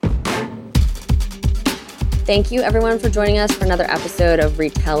Thank you, everyone, for joining us for another episode of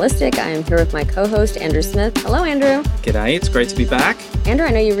Retailistic. I am here with my co-host, Andrew Smith. Hello, Andrew. G'day, it's great to be back. Andrew,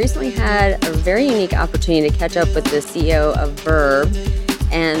 I know you recently had a very unique opportunity to catch up with the CEO of Verb,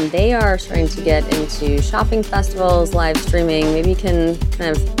 and they are starting to get into shopping festivals, live streaming. Maybe you can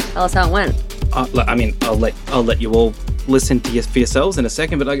kind of tell us how it went. I'll let you all listen to for yourselves in a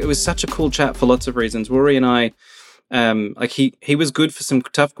second, but it was such a cool chat for lots of reasons. Rory and I, he was good for some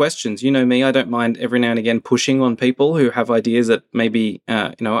tough questions. You know me, I don't mind every now and again pushing on people who have ideas that maybe,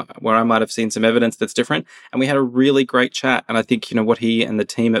 where I might have seen some evidence that's different. And we had a really great chat. And I think, what he and the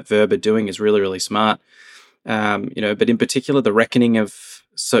team at Verb are doing is really, really smart. But in particular, the reckoning of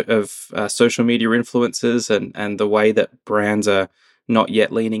social media influencers and the way that brands are not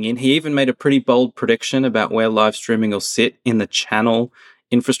yet leaning in. He even made a pretty bold prediction about where live streaming will sit in the channel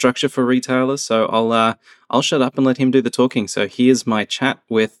infrastructure for retailers. So I'll shut up and let him do the talking. So here's my chat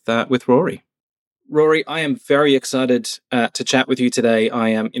with Rory. Rory, I am very excited to chat with you today. I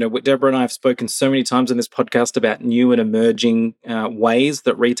am, Deborah and I have spoken so many times in this podcast about new and emerging ways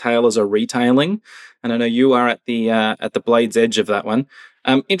that retailers are retailing, and I know you are at the blade's edge of that one.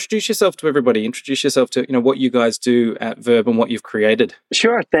 Introduce yourself to everybody. Introduce yourself to what you guys do at Verb and what you've created.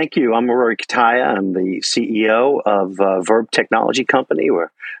 Sure, thank you. I'm Rory Cutaia. I'm the CEO of Verb Technology Company. We're a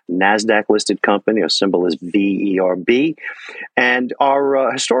NASDAQ-listed company. Our symbol is VERB. And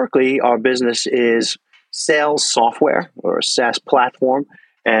historically, our business is sales software or a SaaS platform.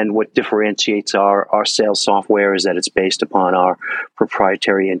 And what differentiates our sales software is that it's based upon our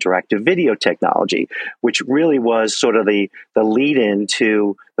proprietary interactive video technology, which really was sort of the lead-in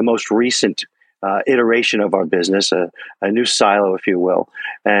to the most recent iteration of our business, a new silo, if you will.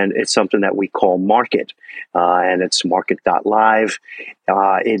 And it's something that we call Market, and it's Market.live.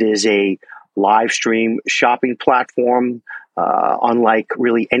 It is a live stream shopping platform, unlike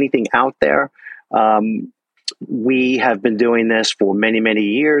really anything out there. We have been doing this for many, many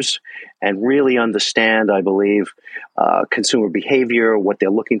years and really understand, I believe, consumer behavior, what they're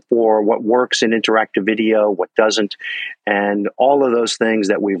looking for, what works in interactive video, what doesn't, and all of those things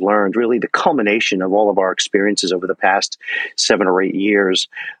that we've learned, really the culmination of all of our experiences over the past 7 or 8 years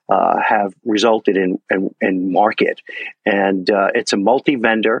have resulted in Market. And it's a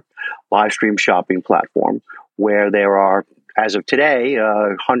multi-vendor live stream shopping platform where there are, as of today,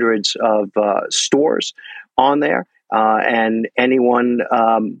 hundreds of stores on there, and anyone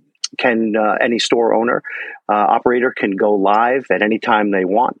any store owner, operator can go live at any time they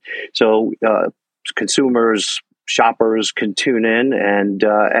want. So consumers, shoppers can tune in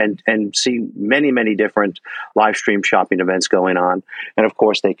and see many, many different live stream shopping events going on. And of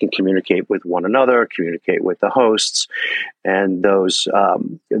course, they can communicate with one another, communicate with the hosts, and those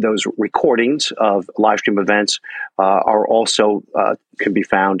recordings of live stream events are also can be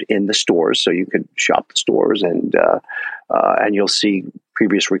found in the stores. So you can shop the stores and you'll see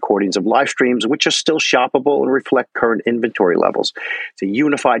previous recordings of live streams, which are still shoppable and reflect current inventory levels. It's a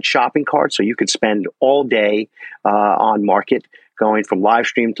unified shopping cart, so you could spend all day on Market, going from live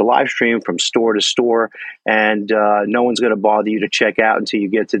stream to live stream, from store to store, and no one's going to bother you to check out until you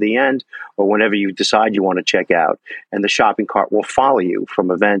get to the end or whenever you decide you want to check out. And the shopping cart will follow you from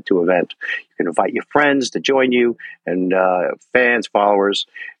event to event. You can invite your friends to join you and fans, followers.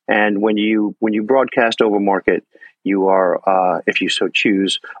 And when you broadcast over Market, you are, if you so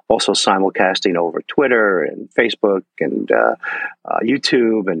choose, also simulcasting over Twitter and Facebook and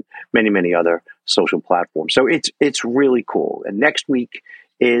YouTube and many, many other social platforms. So it's really cool. And next week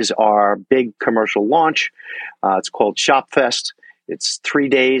is our big commercial launch. It's called ShopFest. It's 3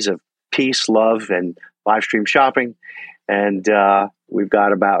 days of peace, love, and live stream shopping. And we've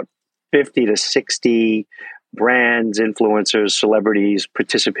got about 50 to 60 brands, influencers, celebrities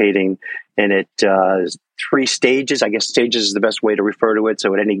participating in it. 3 stages. I guess stages is the best way to refer to it.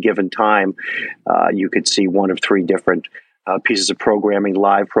 So at any given time, you could see one of 3 different pieces of programming,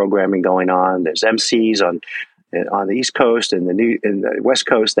 live programming going on. There's MCs on the East Coast and the West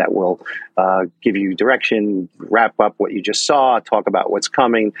Coast that will give you direction, wrap up what you just saw, talk about what's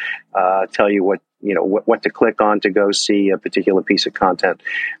coming, tell you what to click on to go see a particular piece of content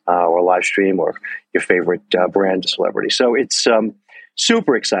or live stream or your favorite brand celebrity. So it's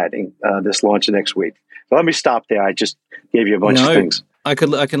super exciting, this launch next week. So let me stop there. I just gave you a bunch of things. I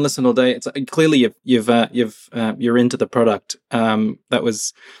can listen all day. It's clearly you're into the product.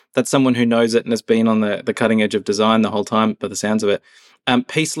 That's someone who knows it and has been on the cutting edge of design the whole time, by the sounds of it.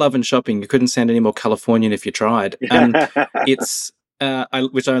 Peace, love, and shopping. You couldn't sound any more Californian if you tried. It's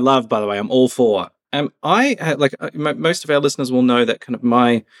which I love, by the way. I'm all for. Most of our listeners will know that kind of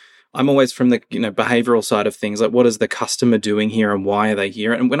my I'm always from the behavioral side of things, like what is the customer doing here and why are they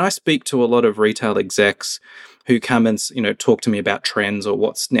here? And when I speak to a lot of retail execs who come and talk to me about trends or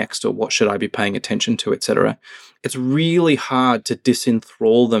what's next or what should I be paying attention to, etc., it's really hard to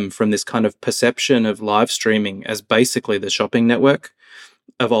disenthrall them from this kind of perception of live streaming as basically the shopping network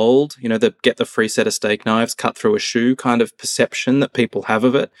of old, the get the free set of steak knives cut through a shoe kind of perception that people have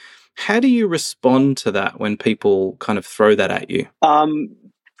of it. How do you respond to that when people kind of throw that at you?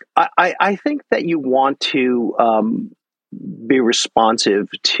 I think that you want to be responsive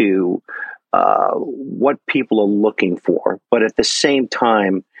to what people are looking for, but at the same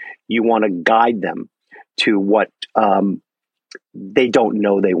time, you want to guide them to what they don't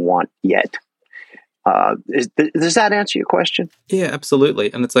know they want yet. Does that answer your question? Yeah,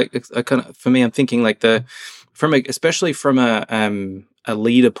 absolutely. And for me, I'm thinking like especially from a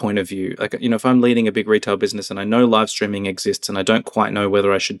leader point of view, like, if I'm leading a big retail business and I know live streaming exists and I don't quite know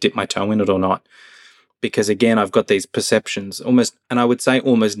whether I should dip my toe in it or not, because again, I've got these perceptions almost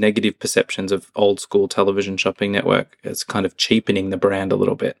negative perceptions of old school television shopping network as kind of cheapening the brand a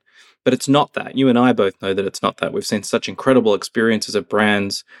little bit. But it's not that. You and I both know that it's not that. We've seen such incredible experiences of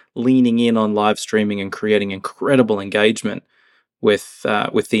brands leaning in on live streaming and creating incredible engagement with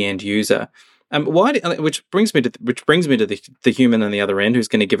the end user. Which brings me to the human on the other end who's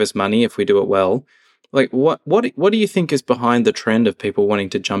going to give us money if we do it well. Like what do you think is behind the trend of people wanting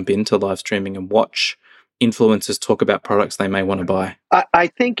to jump into live streaming and watch influencers talk about products they may want to buy? I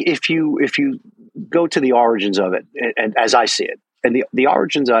think if you go to the origins of it, and as I see it, and the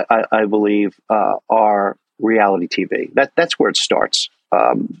origins, I believe, are reality TV. That's where it starts.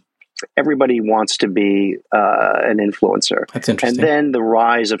 Everybody wants to be an influencer. That's interesting. And then the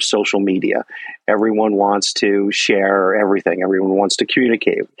rise of social media. Everyone wants to share everything. Everyone wants to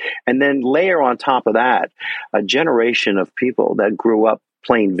communicate. And then layer on top of that, a generation of people that grew up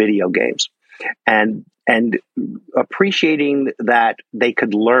playing video games and appreciating that they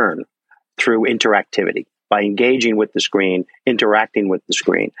could learn through interactivity, by engaging with the screen, interacting with the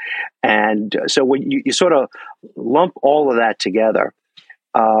screen. And so when you sort of lump all of that together,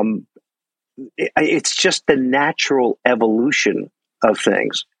 it's just the natural evolution of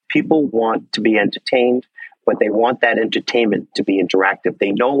things. People want to be entertained, but they want that entertainment to be interactive.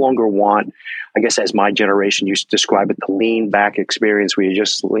 They no longer want, I guess as my generation used to describe it, the lean back experience where you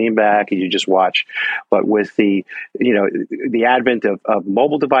just lean back and you just watch. But with the advent of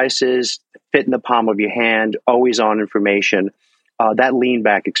mobile devices, fit in the palm of your hand, always on information, that lean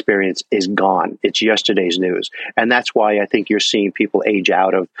back experience is gone. It's yesterday's news. And that's why I think you're seeing people age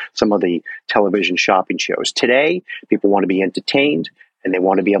out of some of the television shopping shows. Today, people want to be entertained and they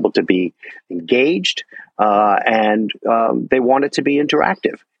want to be able to be engaged and they want it to be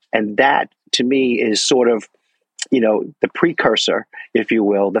interactive. And that, to me, is sort of, the precursor, if you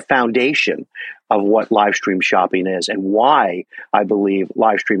will, the foundation of what live stream shopping is and why I believe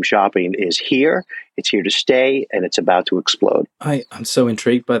live stream shopping is here. It's here to stay and it's about to explode. I'm so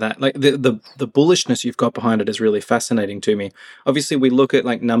intrigued by that. Like the bullishness you've got behind it is really fascinating to me. Obviously, we look at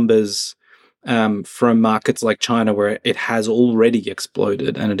like numbers from markets like China where it has already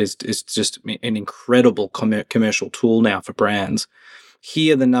exploded and it is just an incredible commercial tool now for brands.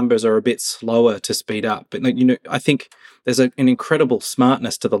 Here, the numbers are a bit slower to speed up. But, I think there's an incredible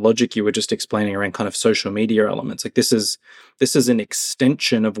smartness to the logic you were just explaining around kind of social media elements. Like this is an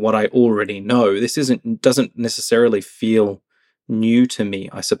extension of what I already know. This doesn't necessarily feel new to me,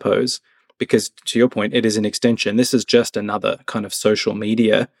 I suppose, because to your point, it is an extension. This is just another kind of social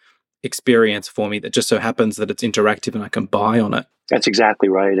media experience for me that just so happens that it's interactive and I can buy on it. That's exactly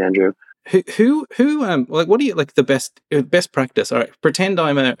right, Andrew. Who like what do you like the best practice? All right, pretend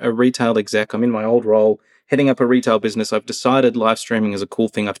I'm a retail exec. I'm in my old role, heading up a retail business. I've decided live streaming is a cool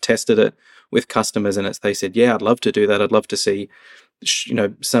thing. I've tested it with customers, and they said, "Yeah, I'd love to do that. I'd love to see,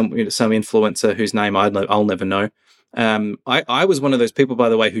 some influencer whose name I'll never know." I was one of those people, by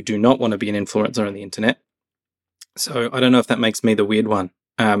the way, who do not want to be an influencer on the internet. So I don't know if that makes me the weird one.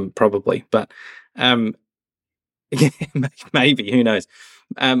 Probably, but yeah, maybe, who knows.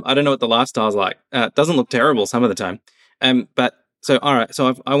 I don't know what the lifestyle's like. It doesn't look terrible some of the time. But so, all right.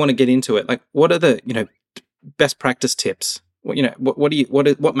 So I want to get into it. Like, what are the, best practice tips?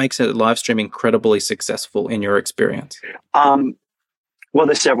 What makes a live stream incredibly successful in your experience? Well,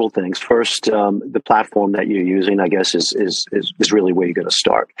 there's several things. First, the platform that you're using, I guess, is really where you're going to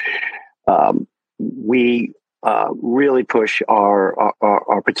start. We really push our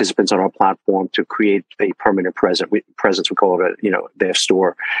participants on our platform to create a permanent presence. We call it, their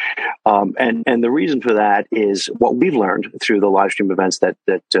store. And the reason for that is what we've learned through the live stream events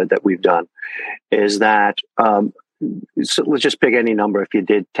that we've done is that so let's just pick any number. If you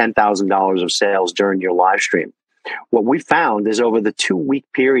did $10,000 of sales during your live stream, what we found is over the 2-week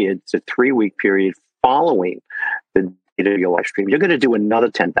period to 3-week period following the date of your live stream, you're going to do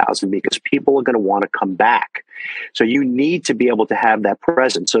another 10,000 because people are going to want to come back. So you need to be able to have that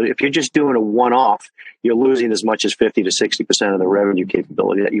presence. So if you're just doing a one-off, you're losing as much as 50 to 60% of the revenue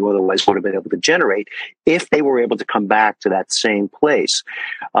capability that you otherwise would have been able to generate if they were able to come back to that same place.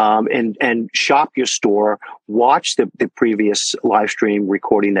 And shop your store, watch the previous live stream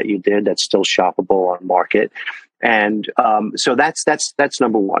recording that you did that's still shoppable on Market. And so that's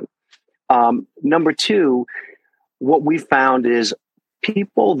number one. Number two, what we found is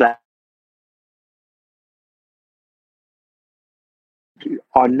people that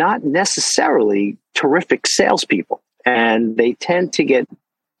are not necessarily terrific salespeople, and they tend to get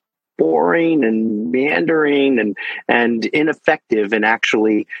boring and meandering and ineffective in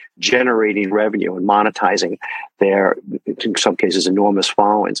actually generating revenue and monetizing their, in some cases, enormous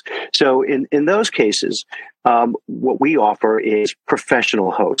followings. So in those cases, what we offer is professional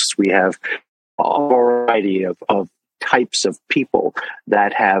hosts. We have a variety of types of people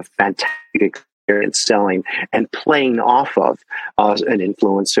that have fantastic experience selling and playing off of an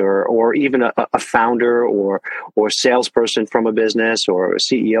influencer or even a founder or salesperson from a business or a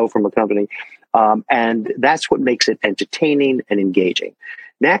CEO from a company. And that's what makes it entertaining and engaging.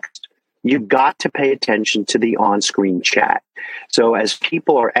 Next, you've got to pay attention to the on-screen chat. So as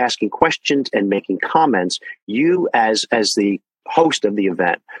people are asking questions and making comments, you as the host of the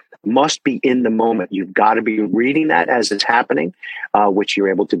event must be in the moment. You've got to be reading that as it's happening, which you're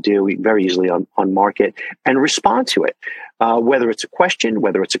able to do very easily on Market, and respond to it. Whether it's a question,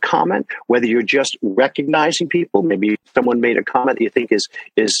 whether it's a comment, whether you're just recognizing people, maybe someone made a comment that you think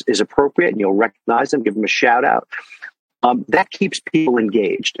is appropriate and you'll recognize them, give them a shout out. That keeps people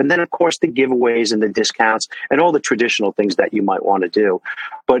engaged. And then, of course, the giveaways and the discounts and all the traditional things that you might want to do.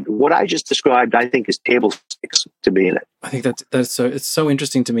 But what I just described, I think, is table stakes to be in it. I think that's so, it's so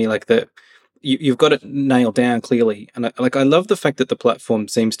interesting to me, like that you've got it nailed down clearly. And I love the fact that the platform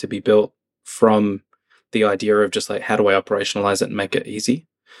seems to be built from the idea of just like, how do I operationalize it and make it easy?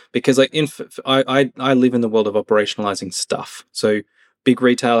 Because like I live in the world of operationalizing stuff. So big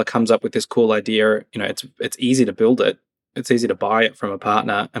retailer comes up with this cool idea, it's easy to build it. It's easy to buy it from a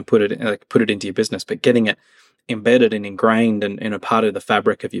partner and put it into your business, but getting it embedded and ingrained and in a part of the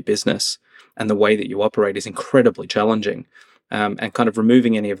fabric of your business and the way that you operate is incredibly challenging. And kind of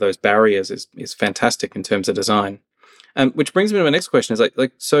removing any of those barriers is fantastic in terms of design. Which brings me to my next question: is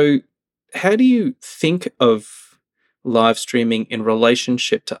so how do you think of live streaming in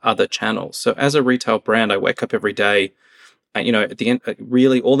relationship to other channels? So as a retail brand, I wake up every day. At the end,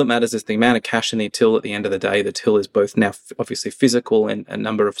 really, all that matters is the amount of cash in the till at the end of the day. The till is both now obviously physical in a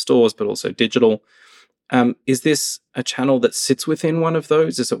number of stores, but also digital. Is this a channel that sits within one of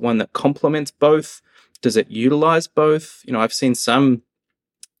those? Is it one that complements both? Does it utilize both? I've seen some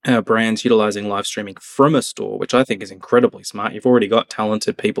brands utilizing live streaming from a store, which I think is incredibly smart. You've already got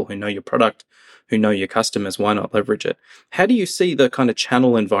talented people who know your product, who know your customers. Why not leverage it? How do you see the kind of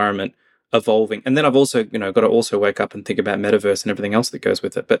channel environment evolving? And then I've also, got to also wake up and think about metaverse and everything else that goes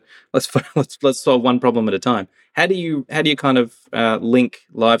with it. But let's solve one problem at a time. How do you kind of link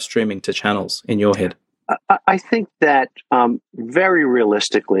live streaming to channels in your head? I think that very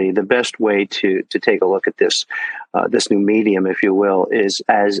realistically, the best way to take a look at this new medium, if you will, is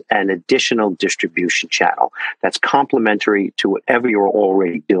as an additional distribution channel that's complementary to whatever you're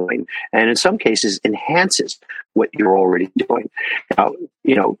already doing, and in some cases enhances what you're already doing. Now,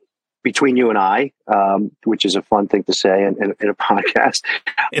 between you and I, which is a fun thing to say in a podcast.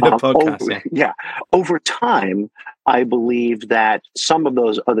 Over time, I believe that some of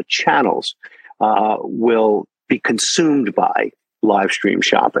those other channels will be consumed by live stream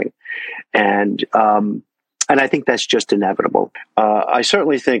shopping. And I think that's just inevitable. I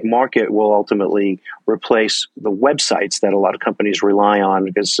certainly think Market will ultimately replace the websites that a lot of companies rely on,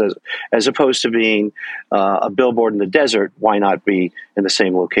 because as opposed to being a billboard in the desert, why not be in the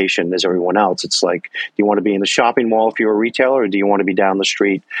same location as everyone else? It's like, do you want to be in the shopping mall if you're a retailer, or do you want to be down the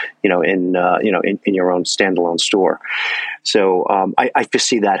street, in your own standalone store? So I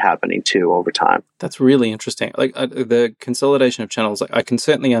foresee that happening too over time. That's really interesting. Like the consolidation of channels, I can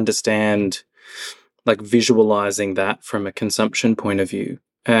certainly understand visualizing that from a consumption point of view.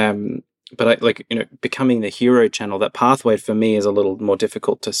 But becoming the hero channel, that pathway for me is a little more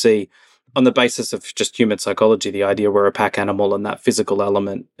difficult to see on the basis of just human psychology. The idea we're a pack animal, and that physical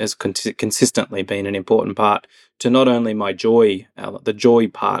element has consistently been an important part to not only my joy, the joy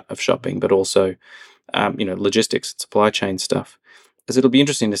part of shopping, but also, logistics and supply chain stuff. As it'll be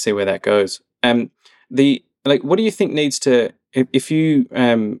interesting to see where that goes. like, what do you think needs to, if you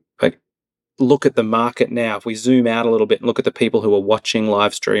like look at the market now, if we zoom out a little bit and look at the people who are watching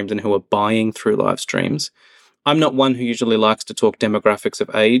live streams and who are buying through live streams? I'm not one who usually likes to talk demographics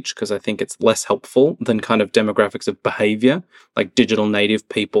of age because I think it's less helpful than kind of demographics of behavior, like digital native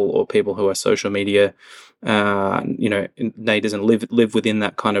people or people who are social media, natives and live within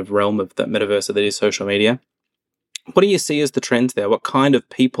that kind of realm of that metaverse that is social media. What do you see as the trends there? What kind of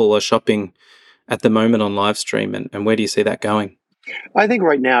people are shopping at the moment on live stream, and where do you see that going? I think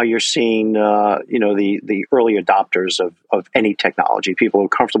right now you're seeing, the early adopters of any technology, people who are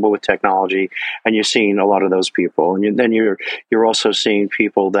comfortable with technology, and you're seeing a lot of those people. And then you're also seeing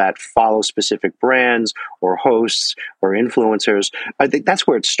people that follow specific brands or hosts or influencers. I think that's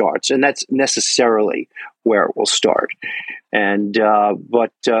where it starts, and that's necessarily where it will start. And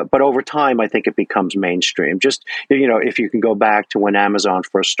but over time, I think it becomes mainstream. Just if you can go back to when Amazon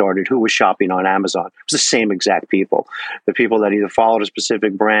first started, who was shopping on Amazon? It was the same exact people. The people that either followed a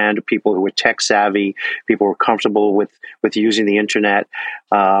specific brand, people who were tech savvy, people who were comfortable with using the internet,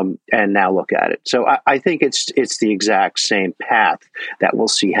 and now look at it. So I think it's the exact same path that we'll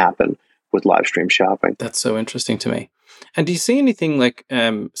see happen with live stream shopping. That's so interesting to me. And do you see anything like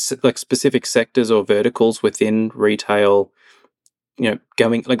specific sectors or verticals within retail,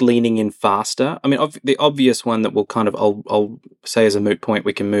 going like leaning in faster? I mean, the obvious one that will kind of I'll say as a moot point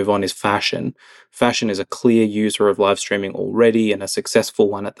we can move on is fashion. Fashion is a clear user of live streaming already and a successful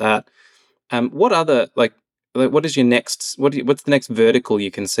one at that. What other what is your next? What's the next vertical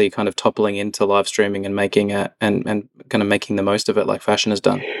you can see kind of toppling into live streaming and making and kind of making the most of it like fashion has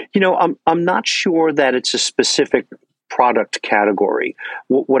done? I'm not sure that it's a specific product category.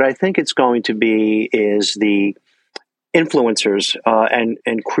 What I think it's going to be is the influencers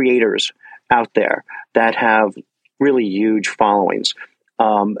and creators out there that have really huge followings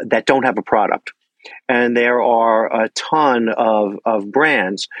that don't have a product. And there are a ton of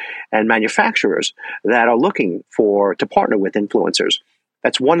brands and manufacturers that are looking to partner with influencers.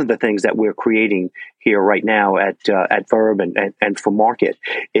 That's one of the things that we're creating here right now at Verb and for Market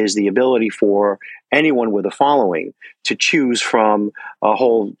is the ability for anyone with a following to choose from a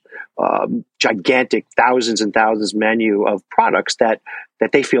whole gigantic thousands and thousands menu of products that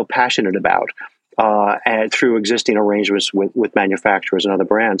they feel passionate about. And through existing arrangements with manufacturers and other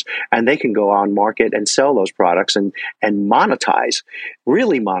brands, and they can go on market and sell those products and monetize,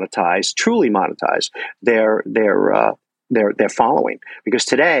 truly monetize their following. Because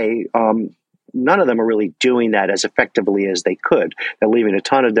today, none of them are really doing that as effectively as they could. They're leaving a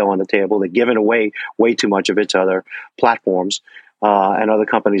ton of dough on the table. They're giving away way too much of it to other platforms and other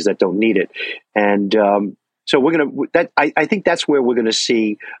companies that don't need it. And so I think that's where we're going to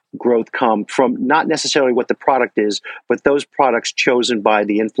see growth come from, not necessarily what the product is, but those products chosen by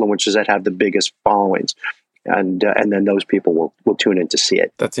the influencers that have the biggest followings. And then those people will tune in to see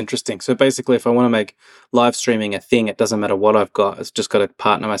it. That's interesting. So basically, if I want to make live streaming a thing, it doesn't matter what I've got. It's just got to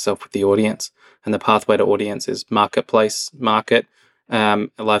partner myself with the audience. And the pathway to audience is marketplace, a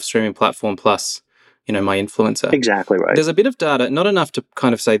live streaming platform plus my influencer. Exactly right. There's a bit of data, not enough to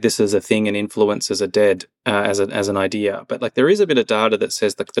kind of say this is a thing and influencers are dead as an idea, but like there is a bit of data that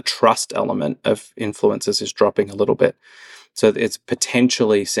says like the trust element of influencers is dropping a little bit. So it's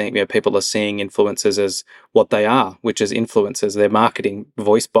potentially seeing, people are seeing influencers as what they are, which is influencers. They're marketing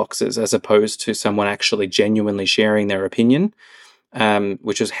voice boxes as opposed to someone actually genuinely sharing their opinion,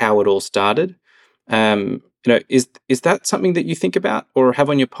 which is how it all started. Is that something that you think about or have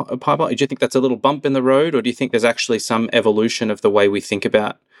on your pipeline? Do you think that's a little bump in the road, or do you think there's actually some evolution of the way we think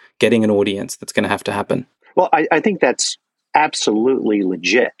about getting an audience that's going to have to happen? Well, I think that's absolutely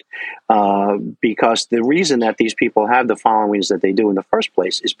legit because the reason that these people have the followings that they do in the first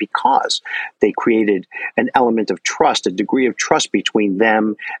place is because they created an element of trust, a degree of trust between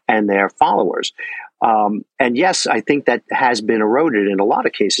them and their followers. And yes, I think that has been eroded in a lot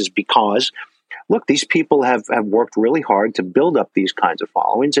of cases because look, these people have worked really hard to build up these kinds of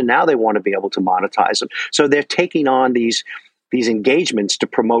followings, and now they want to be able to monetize them. So they're taking on these engagements to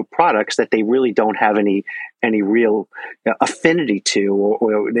promote products that they really don't have any real affinity to,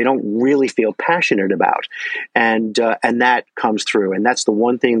 or they don't really feel passionate about, and that comes through. And that's the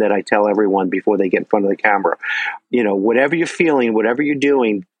one thing that I tell everyone before they get in front of the camera. Whatever you're feeling, whatever you're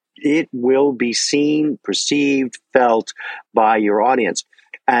doing, it will be seen, perceived, felt by your audience.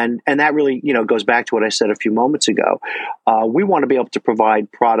 And that really, goes back to what I said a few moments ago. We want to be able to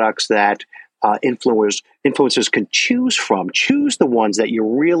provide products that influencers can choose from. Choose the ones that you're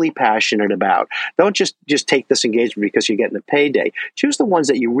really passionate about. Don't just take this engagement because you're getting a payday. Choose the ones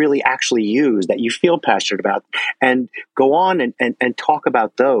that you really actually use, that you feel passionate about, and go on and talk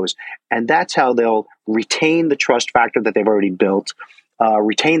about those. And that's how they'll retain the trust factor that they've already built.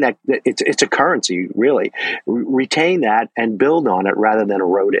 Retain that. It's a currency, really. Retain that and build on it rather than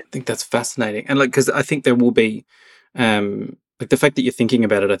erode it. I think that's fascinating. And because I think there will be, the fact that you're thinking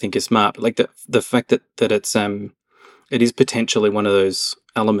about it, I think is smart. But the fact that it is potentially one of those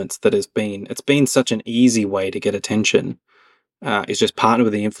elements that it's been such an easy way to get attention. Is just partner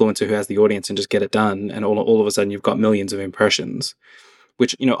with the influencer who has the audience and just get it done, and all of a sudden you've got millions of impressions.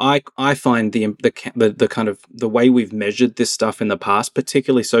 Which I find the kind of the way we've measured this stuff in the past,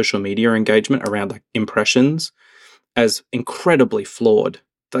 particularly social media engagement around like impressions, as incredibly flawed.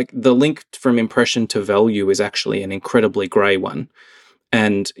 Like the link from impression to value is actually an incredibly grey one,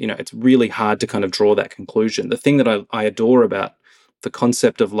 and it's really hard to kind of draw that conclusion. The thing that I adore about the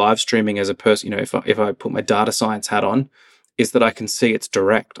concept of live streaming as a person, if I put my data science hat on, is that I can see it's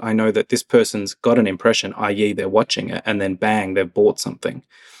direct. I know that this person's got an impression, i.e. they're watching it, and then bang, they've bought something.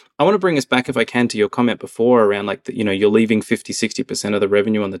 I want to bring us back, if I can, to your comment before around you're leaving 50-60% of the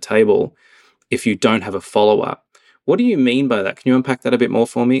revenue on the table if you don't have a follow-up. What do you mean by that? Can you unpack that a bit more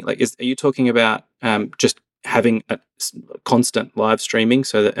for me? Are you talking about just having a constant live streaming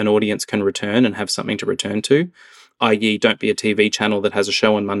so that an audience can return and have something to return to, i.e. don't be a TV channel that has a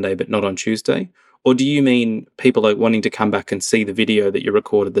show on Monday but not on Tuesday? Or do you mean people are wanting to come back and see the video that you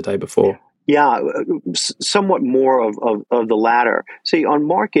recorded the day before? Yeah, somewhat more of the latter. See, on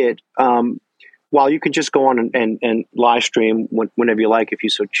Market, while you can just go on and live stream whenever you like, if you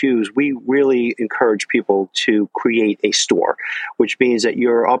so choose, we really encourage people to create a store, which means that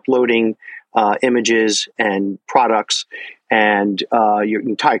you're uploading images and products and your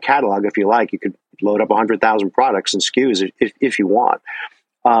entire catalog, if you like. You could load up 100,000 products and SKUs if you want,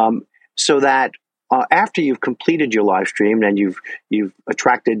 so that after you've completed your live stream and you've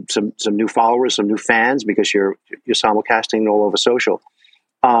attracted some new followers, some new fans because you're simulcasting all over social.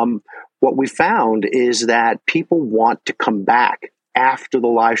 What we found is that people want to come back after the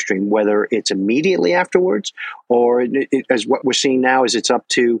live stream, whether it's immediately afterwards or as what we're seeing now is it's up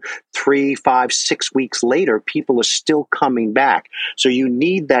to 3, 5, 6 weeks later, people are still coming back. So you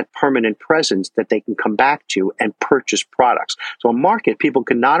need that permanent presence that they can come back to and purchase products. So on Market, people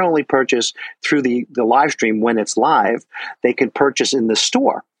can not only purchase through the live stream when it's live, they can purchase in the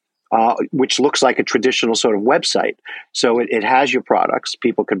store. Which looks like a traditional sort of website. So it has your products.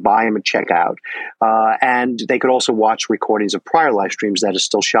 People could buy them and check out. And they could also watch recordings of prior live streams that are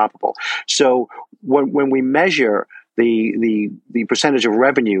still shoppable. So when we measure the percentage of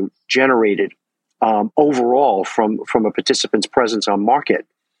revenue generated overall from a participant's presence on Market,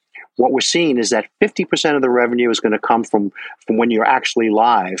 what we're seeing is that 50% of the revenue is going to come from when you're actually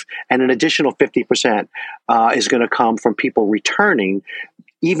live, and an additional 50% is going to come from people returning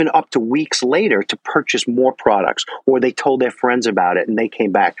even up to weeks later to purchase more products, or they told their friends about it and they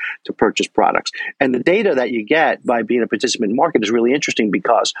came back to purchase products. And the data that you get by being a participant in Market is really interesting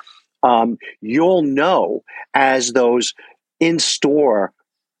because you'll know as those in-store,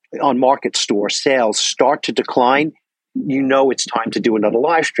 on Market store sales start to decline, it's time to do another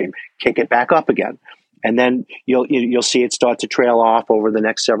live stream, kick it back up again. And then you'll see it start to trail off over the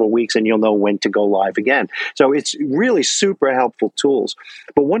next several weeks, and you'll know when to go live again. So it's really super helpful tools.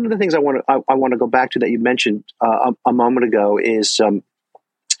 But one of the things I want to go back to that you mentioned a moment ago is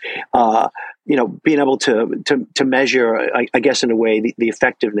being able to measure, I guess in a way, the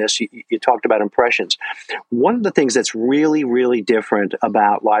effectiveness. You talked about impressions. One of the things that's really, really different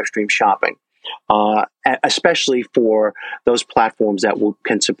about live stream shopping, especially for those platforms that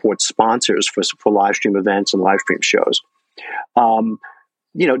can support sponsors for live stream events and live stream shows.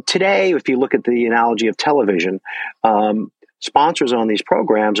 Today, if you look at the analogy of television, sponsors on these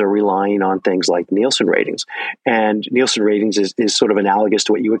programs are relying on things like Nielsen ratings. And Nielsen ratings is sort of analogous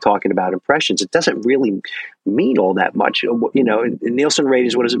to what you were talking about, impressions. It doesn't really mean all that much. In Nielsen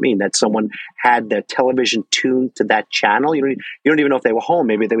ratings, what does it mean? That someone had their television tuned to that channel? You don't even know if they were home.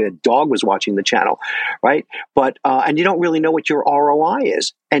 Maybe their dog was watching the channel, right? But and you don't really know what your ROI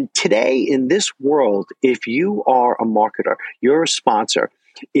is. And today, in this world, if you are a marketer, you're a sponsor,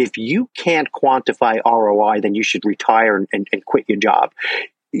 if you can't quantify ROI, then you should retire and quit your job.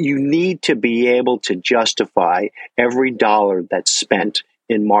 You need to be able to justify every dollar that's spent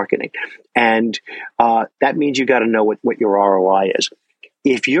in marketing. And that means you got to know what your ROI is.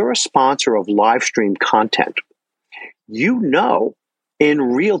 If you're a sponsor of live stream content, in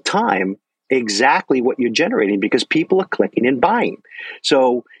real time exactly what you're generating because people are clicking and buying.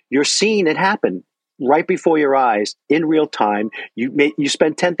 So you're seeing it happen right before your eyes in real time. You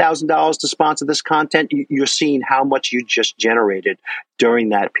spend $10,000 to sponsor this content. You're seeing how much you just generated during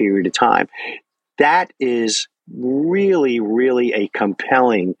that period of time. That is really, really a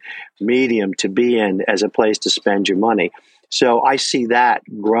compelling medium to be in as a place to spend your money. So I see that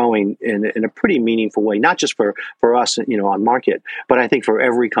growing in a pretty meaningful way, not just for us, on market, but I think for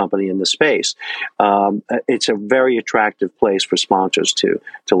every company in the space. It's a very attractive place for sponsors to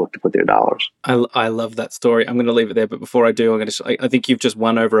look to put their dollars. I love that story. I'm going to leave it there, but before I do, I think you've just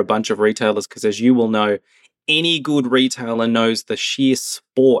won over a bunch of retailers because, as you will know, any good retailer knows the sheer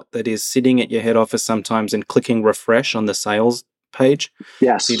sport that is sitting at your head office sometimes and clicking refresh on the sales page.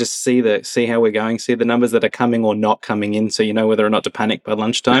 Yes. So you just see how we're going, see the numbers that are coming or not coming in, so you know whether or not to panic by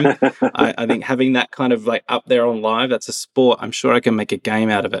lunchtime. I think having that kind of like up there on live, that's a sport. I'm sure I can make a game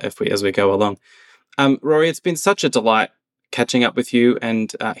out of it as we go along. Rory, it's been such a delight catching up with you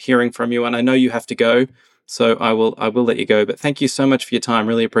and hearing from you. And I know you have to go, so I will let you go. But thank you so much for your time.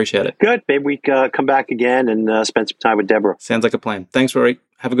 Really appreciate it. Good. Maybe we come back again and spend some time with Deborah. Sounds like a plan. Thanks, Rory.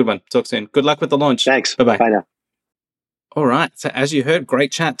 Have a good one. Talk soon. Good luck with the launch. Thanks. Bye-bye. Bye now. All right. So as you heard,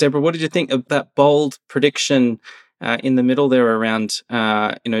 great chat, Deborah. What did you think of that bold prediction in the middle there around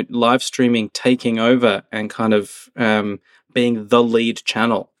live streaming taking over and kind of being the lead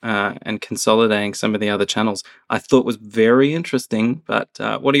channel and consolidating some of the other channels? I thought was very interesting. But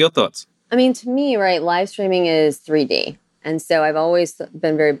what are your thoughts? I mean, to me, right, live streaming is 3D. And so I've always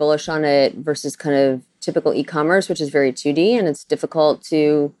been very bullish on it versus kind of typical e-commerce, which is very 2D. And it's difficult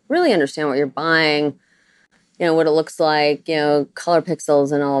to really understand what you're buying, what it looks like, color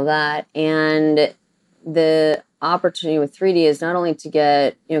pixels and all of that. And the opportunity with 3D is not only to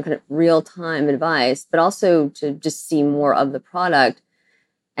get, kind of real-time advice, but also to just see more of the product.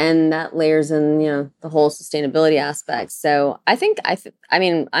 And that layers in, the whole sustainability aspect. So I think,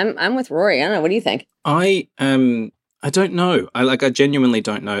 I'm with Rory. I don't know. What do you think? I don't know. I genuinely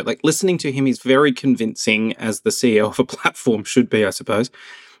don't know. Like, listening to him, he's very convincing as the CEO of a platform should be, I suppose.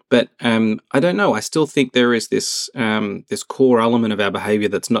 But I don't know. I still think there is this core element of our behavior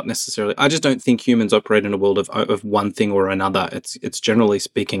that's not necessarily. I just don't think humans operate in a world of one thing or another. It's generally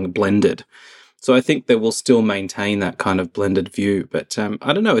speaking blended. So I think they will still maintain that kind of blended view. But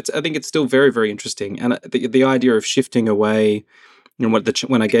I don't know. I think it's still very, very interesting. And the idea of shifting away,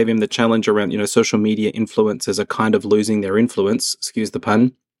 when I gave him the challenge around, social media influencers are kind of losing their influence, excuse the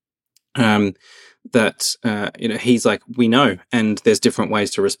pun, he's like, we know, and there's different ways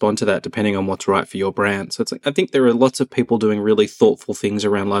to respond to that depending on what's right for your brand. So it's like, I think there are lots of people doing really thoughtful things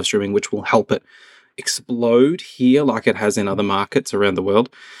around live streaming, which will help it explode here like it has in other markets around the world.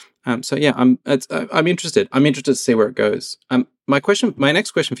 I'm interested. I'm interested to see where it goes. My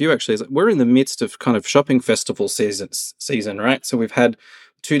next question for you actually is, we're in the midst of kind of shopping festival season, right? So we've had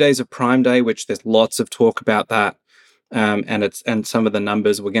 2 days of Prime Day, which there's lots of talk about that. And some of the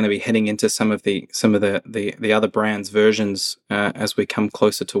numbers, we're going to be heading into some of the other brands' versions as we come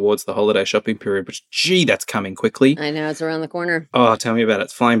closer towards the holiday shopping period, which, that's coming quickly. I know, it's around the corner. Oh, tell me about it.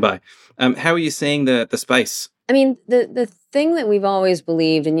 It's flying by. How are you seeing the space? I mean, the thing that we've always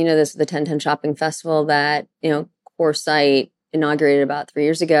believed, and this is the 10/10 Shopping Festival that, CoreSite inaugurated about 3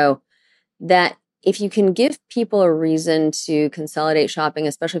 years ago, that if you can give people a reason to consolidate shopping,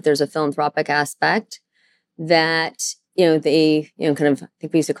 especially if there's a philanthropic aspect, that they, kind of, I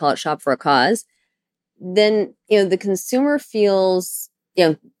think we used to call it shop for a cause, then, the consumer feels,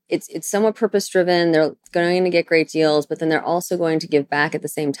 it's somewhat purpose-driven. They're going to get great deals, but then they're also going to give back at the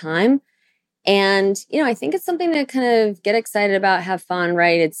same time. And, I think it's something to kind of get excited about, have fun,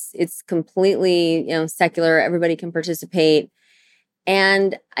 right? It's completely, secular. Everybody can participate.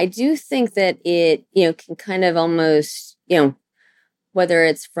 And I do think that it, can kind of almost, whether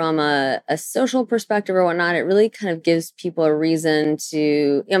it's from a social perspective or whatnot, it really kind of gives people a reason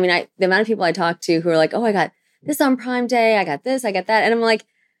to, the amount of people I talk to who are like, oh, I got this on Prime Day, I got this, I got that. And I'm like,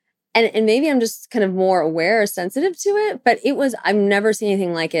 and maybe I'm just kind of more aware or sensitive to it, but I've never seen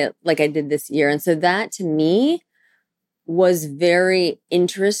anything like it, like I did this year. And so that to me was very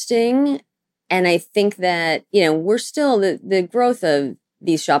interesting. And I think that, we're still, the growth of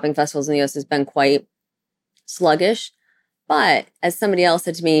these shopping festivals in the US has been quite sluggish. But as somebody else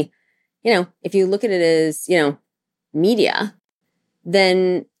said to me, if you look at it as, media,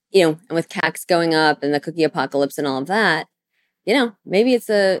 then, and with CACs going up and the cookie apocalypse and all of that, maybe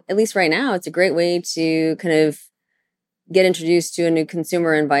at least right now, it's a great way to kind of get introduced to a new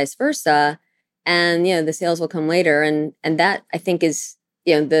consumer and vice versa. And, the sales will come later. And that I think is,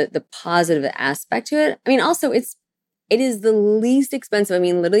 the positive aspect to it. I mean, also it is the least expensive. I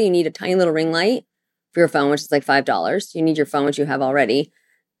mean, literally you need a tiny little ring light for your phone, which is like $5. You need your phone, which you have already.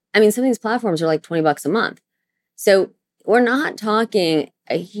 I mean, some of these platforms are like $20 a month. So we're not talking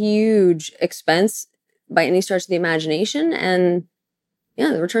a huge expense by any stretch of the imagination. And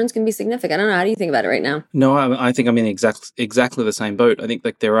yeah, the returns can be significant. I don't know. How do you think about it right now? No, I think I'm in exactly the same boat. I think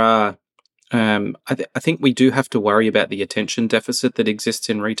like there are, I think we do have to worry about the attention deficit that exists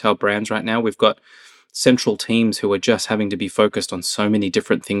in retail brands right now. We've got central teams who are just having to be focused on so many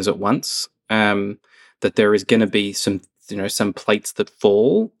different things at once, that there is going to be some plates that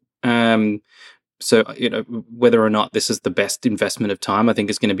fall. So, whether or not this is the best investment of time, I think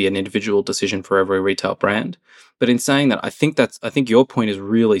is going to be an individual decision for every retail brand. But in saying that, I think your point is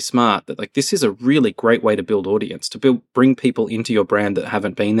really smart, that like this is a really great way to build audience, to bring people into your brand that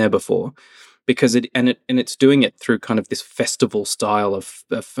haven't been there before, because it's doing it through kind of this festival style of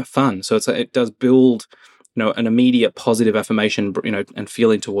fun. So it does build, an immediate positive affirmation, and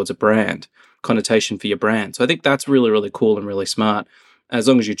feeling towards a brand, connotation for your brand. So I think that's really, really cool and really smart, as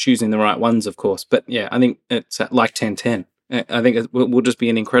long as you're choosing the right ones, of course. But yeah, I think it's like 10/10. I think it will just be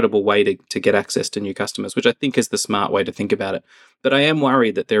an incredible way to get access to new customers, which I think is the smart way to think about it. But I am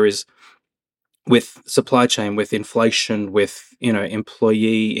worried that there is, with supply chain, with inflation, with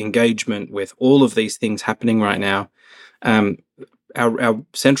employee engagement, with all of these things happening right now, our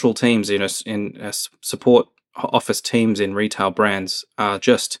central teams, in support office teams in retail brands are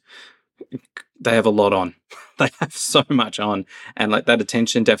just, they have a lot on. They have so much on, and like that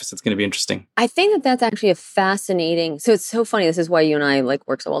attention deficit is going to be interesting. I think that that's actually a fascinating. So it's so funny. This is why you and I like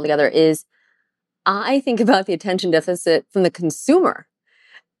work so well together. Is I think about the attention deficit from the consumer.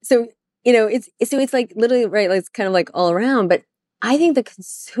 So it's like literally right. Like it's kind of like all around. But I think the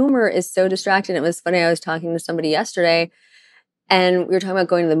consumer is so distracted. It was funny. I was talking to somebody yesterday, and we were talking about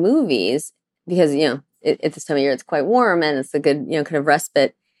going to the movies because at this time of year it's quite warm and it's a good kind of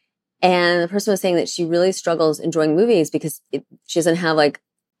respite. And the person was saying that she really struggles enjoying movies because she doesn't have like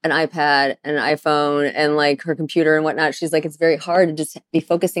an iPad and an iPhone and like her computer and whatnot. She's like, it's very hard to just be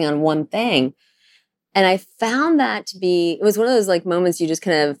focusing on one thing. And I found that to be, it was one of those like moments you just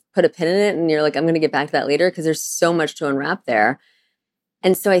kind of put a pin in it and you're like, I'm going to get back to that later because there's so much to unwrap there.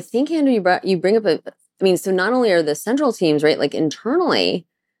 And so I think, Andrew, you bring up so not only are the central teams, right, like internally,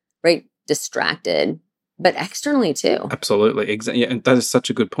 right, distracted, but externally too. Absolutely. Exactly. And that is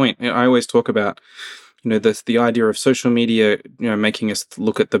such a good point. I always talk about, the idea of social media, making us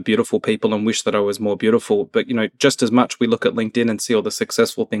look at the beautiful people and wish that I was more beautiful. But, just as much we look at LinkedIn and see all the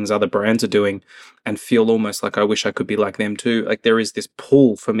successful things other brands are doing and feel almost like I wish I could be like them too. Like there is this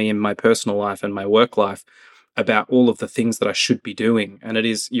pull for me in my personal life and my work life about all of the things that I should be doing. And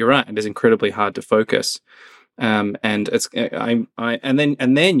you're right, it is incredibly hard to focus. And it's and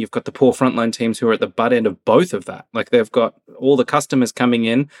then you've got the poor frontline teams who are at the butt end of both of that. Like they've got all the customers coming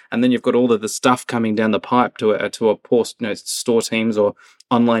in, and then you've got all of the stuff coming down the pipe to a poor store teams or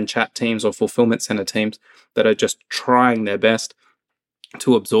online chat teams or fulfillment center teams that are just trying their best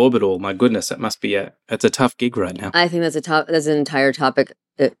to absorb it all. My goodness, it's a tough gig right now. I think that's an entire topic,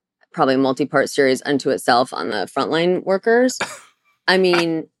 probably a multi-part series unto itself on the frontline workers. I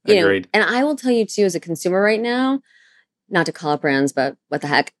mean, Agreed. And I will tell you too, as a consumer right now, not to call out brands, but what the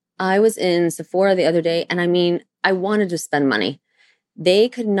heck? I was in Sephora the other day, and I mean, I wanted to spend money. They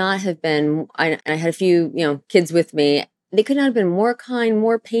could not have been, I had a few, kids with me. They could not have been more kind,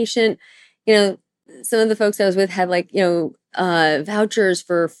 more patient. Some of the folks I was with had like, vouchers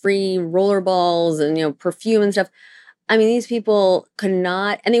for free rollerballs and, perfume and stuff. I mean, these people could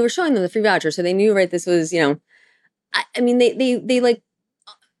not, and they were showing them the free voucher. So they knew, right, this was, I mean, they like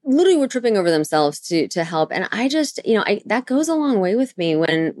literally were tripping over themselves to help. And I just, that goes a long way with me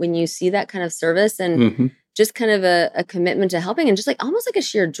when you see that kind of service and just kind of a commitment to helping and just like almost like a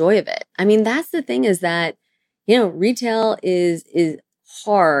sheer joy of it. I mean, that's the thing is that, retail is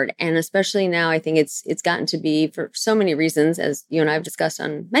hard. And especially now, I think it's gotten to be, for so many reasons, as you and I have discussed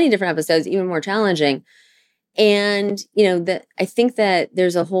on many different episodes, even more challenging. And, that I think that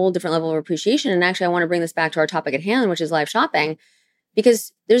there's a whole different level of appreciation. And actually, I want to bring this back to our topic at hand, which is live shopping,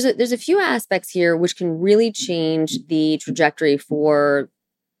 because there's a few aspects here which can really change the trajectory for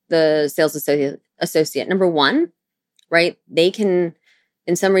the sales associate. Number one, right? They can,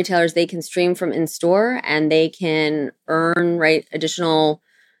 in some retailers, they can stream from in-store and they can earn, right, additional,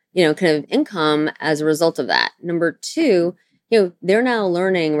 kind of income as a result of that. Number two, they're now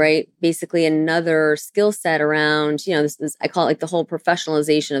learning, right, basically another skill set around, this I call it like the whole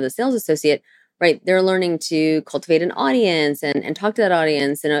professionalization of the sales associate, right? They're learning to cultivate an audience and talk to that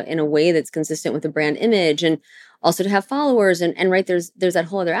audience in a way that's consistent with the brand image, and also to have followers and right, there's that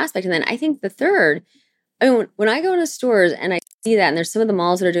whole other aspect. And then I think the third, when I go into stores and I see that, and there's some of the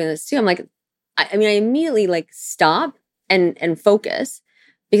malls that are doing this too, I'm like, I immediately like stop and focus,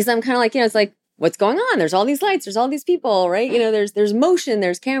 because I'm kind of like, it's like, what's going on? There's all these lights, there's all these people, right? There's motion,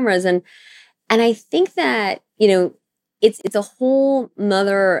 there's cameras. And I think that, it's a whole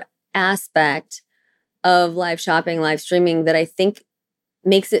nother aspect of live shopping, live streaming that I think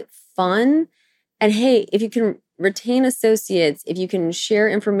makes it fun. And hey, if you can retain associates, if you can share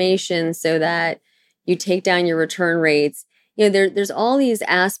information so that you take down your return rates, there's all these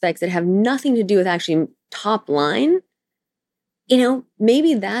aspects that have nothing to do with actually top line.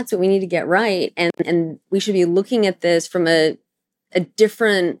 Maybe that's what we need to get right. And we should be looking at this from a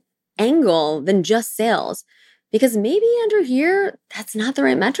different angle than just sales. Because maybe under here, that's not the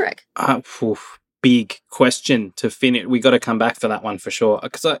right metric. Big question to finish. We got to come back for that one for sure.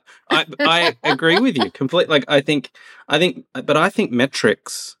 Because I agree with you completely. Like I think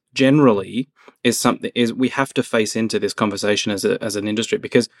metrics generally is we have to face into this conversation as an industry,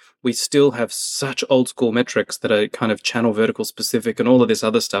 because we still have such old school metrics that are kind of channel vertical specific and all of this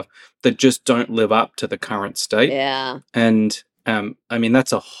other stuff that just don't live up to the current state. Yeah. And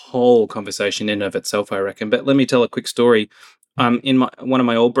that's a whole conversation in and of itself, I reckon. But let me tell a quick story. In one of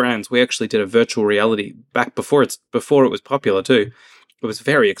my old brands, we actually did a virtual reality back before it was popular too. It was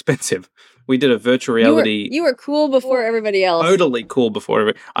very expensive. We did a virtual reality. You were cool before everybody else. Totally cool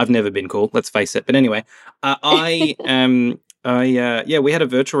before I've never been cool. Let's face it. But anyway, we had a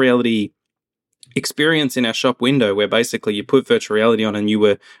virtual reality experience in our shop window where basically you put virtual reality on and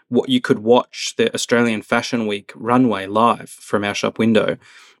you could watch the Australian Fashion Week runway live from our shop window.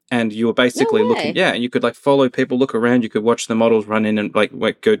 And you were basically looking, and you could like follow people, look around. You could watch the models run in and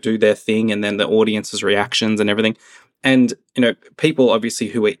like go do their thing, and then the audience's reactions and everything. And people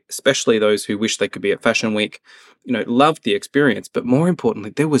obviously especially those who wish they could be at Fashion Week, loved the experience. But more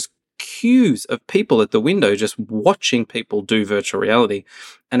importantly, there was queues of people at the window just watching people do virtual reality,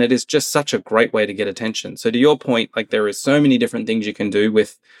 and it is just such a great way to get attention. So to your point, like there is so many different things you can do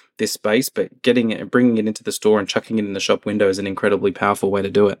with this space, but getting it and bringing it into the store and chucking it in the shop window is an incredibly powerful way to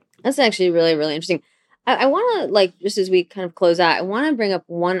do it. That's actually really, really interesting. I want to, just as we kind of close out, I want to bring up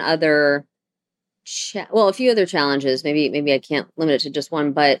one other, a few other challenges. Maybe I can't limit it to just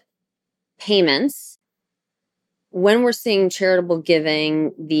one, but payments. When we're seeing charitable giving,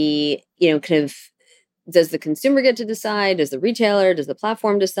 does the consumer get to decide? Does the retailer? Does the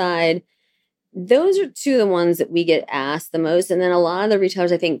platform decide? Those are two of the ones that we get asked the most. And then a lot of the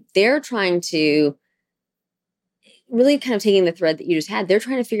retailers, I think they're trying to really kind of taking the thread that you just had. They're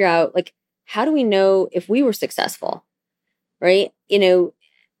trying to figure out, like, how do we know if we were successful, right?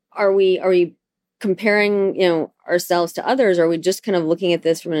 Are we comparing, ourselves to others? Or are we just kind of looking at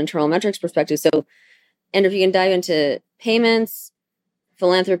this from an internal metrics perspective? So, and if you can dive into payments,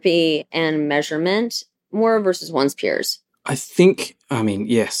 philanthropy, and measurement more versus one's peers. I think,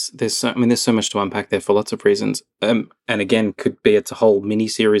 yes, there's so much to unpack there for lots of reasons. And again, it's a whole mini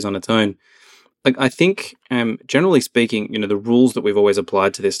series on its own. Like, I think, generally speaking, the rules that we've always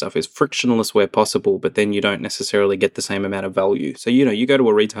applied to this stuff is frictionless where possible, but then you don't necessarily get the same amount of value. So, you go to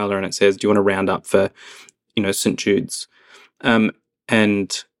a retailer and it says, do you want to round up for, St. Jude's?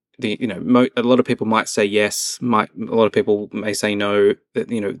 And a lot of people might say yes. A lot of people may say no. That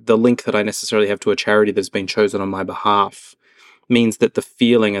the link that I necessarily have to a charity that's been chosen on my behalf means that the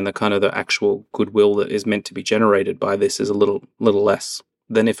feeling and the kind of the actual goodwill that is meant to be generated by this is a little less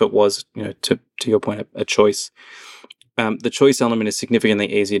than if it was, to your point, a choice. The choice element is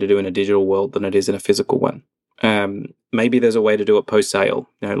significantly easier to do in a digital world than it is in a physical one. Maybe there's a way to do it post sale.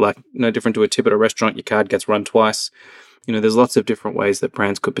 Like no different to a tip at a restaurant. Your card gets run twice. There's lots of different ways that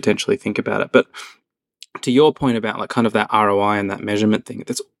brands could potentially think about it. But to your point about like kind of that ROI and that measurement thing,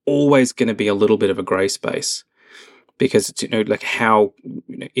 there's always going to be a little bit of a gray space, because it's, like how,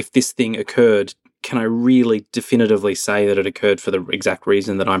 if this thing occurred, can I really definitively say that it occurred for the exact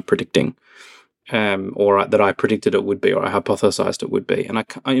reason that I'm predicting, or that I predicted it would be, or I hypothesized it would be? And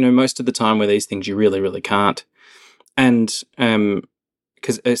most of the time with these things, you really, really can't. And,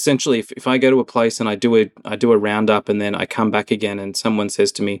 because essentially, if I go to a place and I do a roundup and then I come back again and someone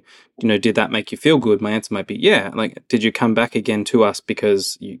says to me, did that make you feel good? My answer might be, yeah. Like, did you come back again to us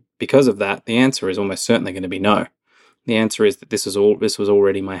because of that? The answer is almost certainly going to be no. The answer is that this was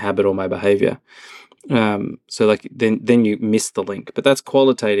already my habit or my behavior. So like then you miss the link, but that's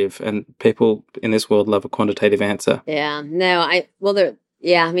qualitative, and people in this world love a quantitative answer. Yeah. No.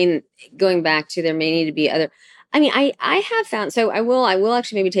 Going back to, there may need to be other. I have found, so I will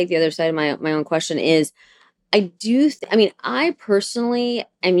actually maybe take the other side of my own question is, I personally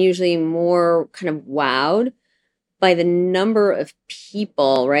am usually more kind of wowed by the number of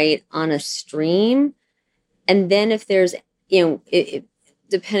people, right, on a stream. And then if there's,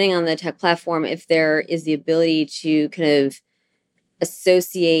 depending on the tech platform, if there is the ability to kind of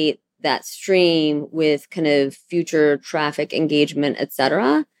associate that stream with kind of future traffic engagement, et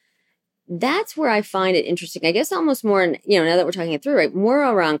cetera. That's where I find it interesting. I guess almost more, now that we're talking it through, right, more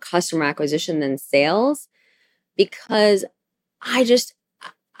around customer acquisition than sales, because I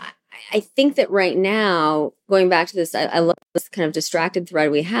think that right now, going back to this, I love this kind of distracted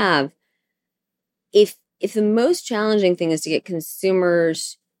thread we have. If the most challenging thing is to get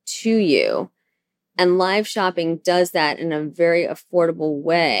consumers to you, and live shopping does that in a very affordable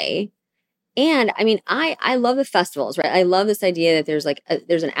way. And I mean, I love the festivals, right? I love this idea that there's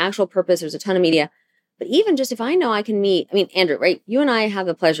there's an actual purpose, there's a ton of media. But even just if I know I can meet, I mean, Andrew, right? You and I have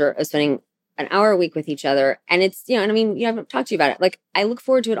the pleasure of spending an hour a week with each other. And it's, and I mean, you haven't talked to you about it. Like, I look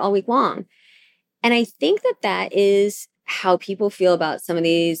forward to it all week long. And I think that is how people feel about some of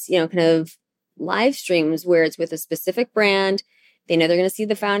these, kind of live streams where it's with a specific brand. They know they're going to see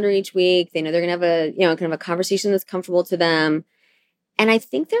the founder each week. They know they're going to have a, kind of a conversation that's comfortable to them. And I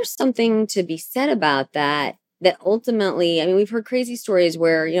think there's something to be said about that ultimately, I mean, we've heard crazy stories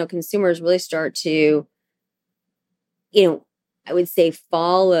where, consumers really start to, I would say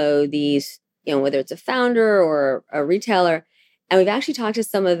follow these, whether it's a founder or a retailer. And we've actually talked to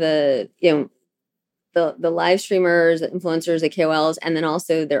some of the, the live streamers, the influencers, the KOLs, and then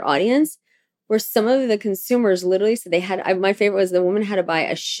also their audience, where some of the consumers literally said they had, my favorite was the woman had to buy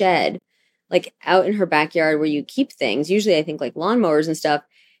a shed, like out in her backyard where you keep things, usually I think like lawnmowers and stuff.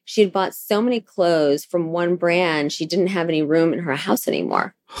 She had bought so many clothes from one brand, she didn't have any room in her house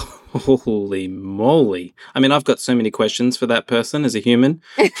anymore. Holy moly. I mean, I've got so many questions for that person as a human.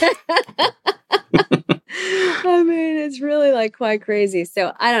 I mean, it's really like quite crazy.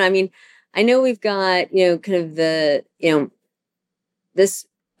 So I don't know. I mean, I know we've got, kind of the, this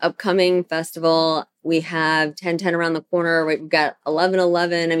upcoming festival. We have 1010 around the corner. Right? We've got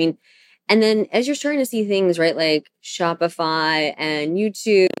 1111. I mean, and then as you're starting to see things, right, like Shopify and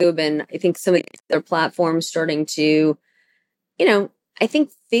YouTube, and I think some of the other platforms starting to, I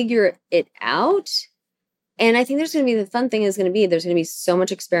think figure it out. And I think there's going to be, the fun thing is going to be, there's going to be so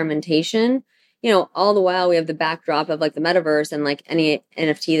much experimentation. All the while we have the backdrop of like the metaverse, and like any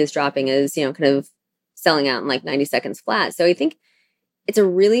NFT that's dropping is, kind of selling out in like 90 seconds flat. So I think it's a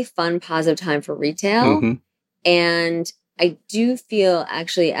really fun, positive time for retail. Mm-hmm. And I do feel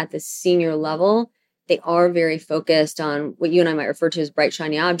actually at the senior level, they are very focused on what you and I might refer to as bright,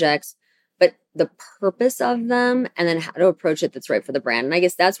 shiny objects, but the purpose of them and then how to approach it that's right for the brand. And I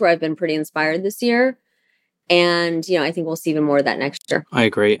guess that's where I've been pretty inspired this year. And, I think we'll see even more of that next year. I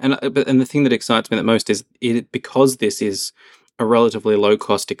agree. And the thing that excites me the most is because this is a relatively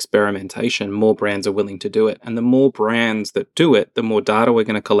low-cost experimentation, more brands are willing to do it. And the more brands that do it, the more data we're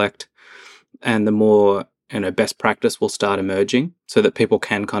going to collect, and the more best practice will start emerging, so that people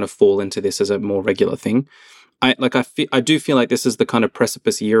can kind of fall into this as a more regular thing. I do feel like this is the kind of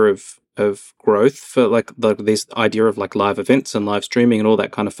precipice year of growth for like this idea of like live events and live streaming and all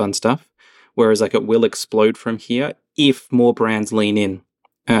that kind of fun stuff. Whereas like it will explode from here if more brands lean in.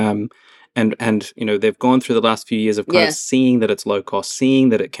 And they've gone through the last few years of kind of seeing that it's low cost, seeing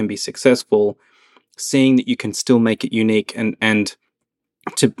that it can be successful, seeing that you can still make it unique, and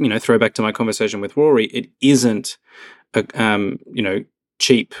to throw back to my conversation with Rory, it isn't a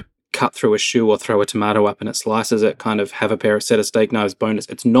cheap cut through a shoe or throw a tomato up and it slices it, kind of have a set of steak knives bonus.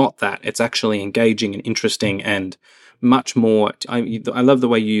 It's not that. It's actually engaging and interesting and much more. I love the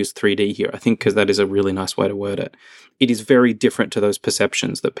way you use 3D here, I think, because that is a really nice way to word it. It is very different to those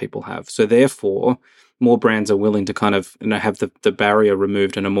perceptions that people have. So therefore, more brands are willing to kind of have the barrier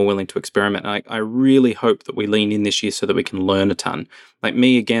removed and are more willing to experiment. And I really hope that we lean in this year so that we can learn a ton. Like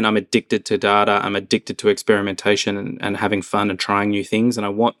me, again, I'm addicted to data. I'm addicted to experimentation and having fun and trying new things. And I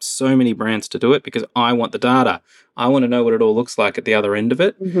want so many brands to do it because I want the data. I want to know what it all looks like at the other end of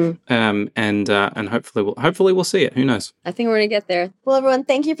it. Mm-hmm. And hopefully we'll see it. Who knows? I think we're going to get there. Well, everyone,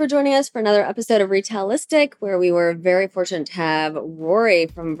 thank you for joining us for another episode of Retailistic, where we were very fortunate to have Rory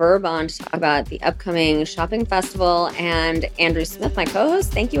from Verb on to talk about the upcoming shopping festival, and Andrew Smith, my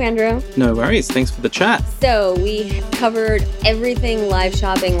co-host. Thank you, Andrew. No worries. Thanks for the chat. So we covered everything live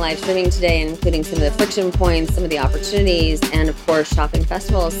shopping, live streaming today, including some of the friction points, some of the opportunities, and of course, shopping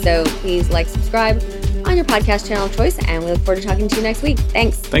festivals. So please subscribe on your podcast channel of choice, and we look forward to talking to you next week.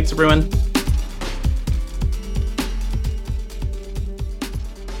 Thanks. Thanks, everyone.